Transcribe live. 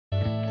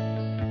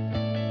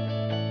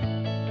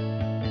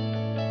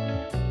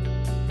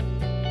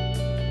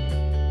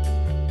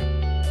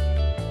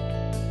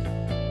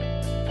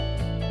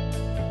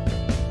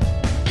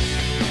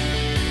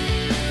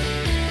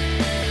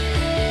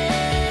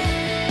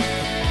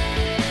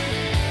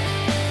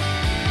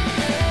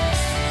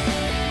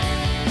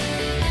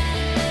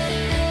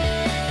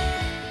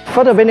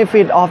For the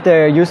benefit of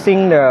the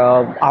using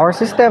our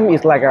system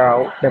is like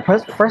the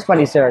first one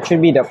is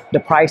should be the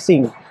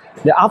pricing.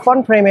 The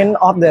upfront payment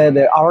of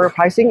our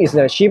pricing is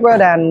cheaper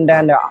than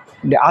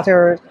the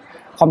other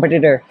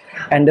competitor,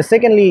 and the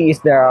secondly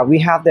is we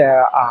have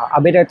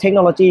a better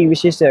technology,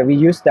 which is we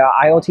use the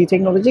IoT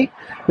technology,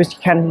 which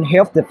can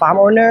help the farm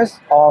owners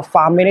or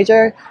farm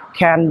manager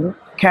can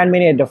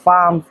manage the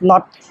farm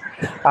not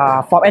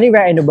from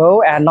anywhere in the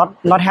world, and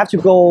not have to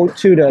go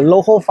to the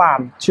local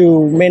farm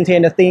to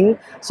maintain the thing.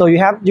 So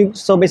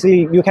so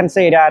basically you can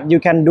say that you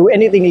can do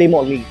anything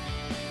remotely.